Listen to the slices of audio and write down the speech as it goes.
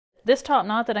This top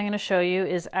knot that I'm going to show you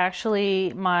is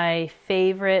actually my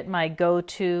favorite, my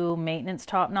go-to maintenance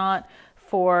top knot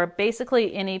for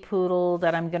basically any poodle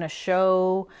that I'm going to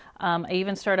show. I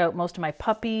even start out most of my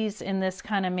puppies in this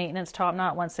kind of maintenance top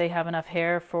knot once they have enough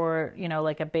hair for, you know,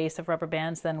 like a base of rubber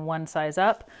bands, then one size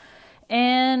up.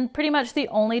 And pretty much the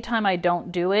only time I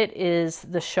don't do it is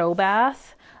the show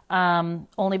bath.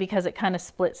 Only because it kind of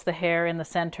splits the hair in the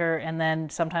center, and then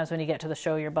sometimes when you get to the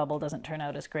show, your bubble doesn't turn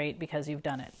out as great because you've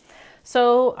done it.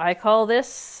 So I call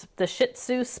this the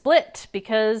Shih-Tzu Split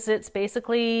because it's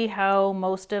basically how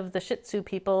most of the Shih Tzu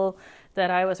people that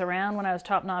I was around when I was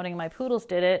top knotting my poodles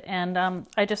did it, and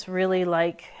I just really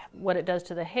like what it does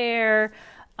to the hair.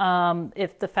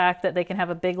 If the fact that they can have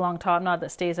a big long top knot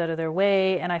that stays out of their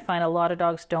way, and I find a lot of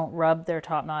dogs don't rub their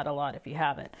top knot a lot if you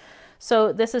have it.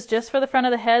 So this is just for the front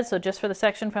of the head, so just for the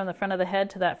section from the front of the head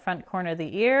to that front corner of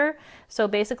the ear. So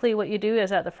basically what you do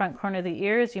is at the front corner of the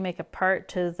ear is you make a part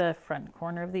to the front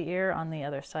corner of the ear on the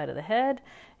other side of the head,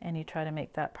 and you try to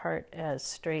make that part as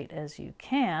straight as you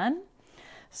can.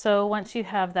 So once you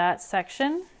have that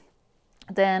section,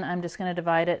 then I'm just going to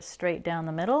divide it straight down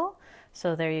the middle.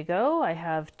 So there you go, I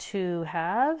have two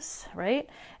halves, right?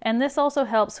 And this also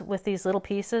helps with these little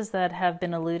pieces that have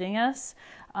been eluding us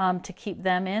to keep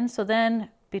them in. So then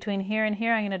between here and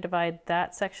here, I'm going to divide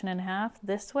that section in half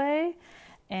this way.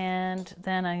 And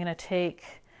then I'm going to take,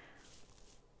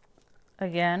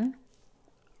 again,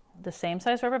 the same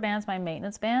size rubber bands, my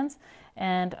maintenance bands,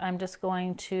 and I'm just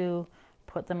going to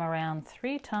put them around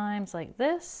 3 times like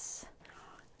this.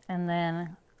 And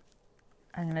then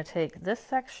I'm going to take this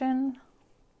section,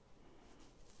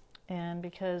 and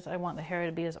because I want the hair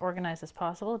to be as organized as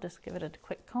possible, just give it a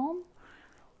quick comb.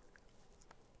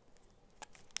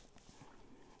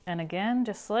 And again,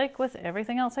 just like with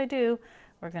everything else I do,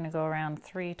 we're going to go around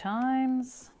 3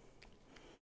 times.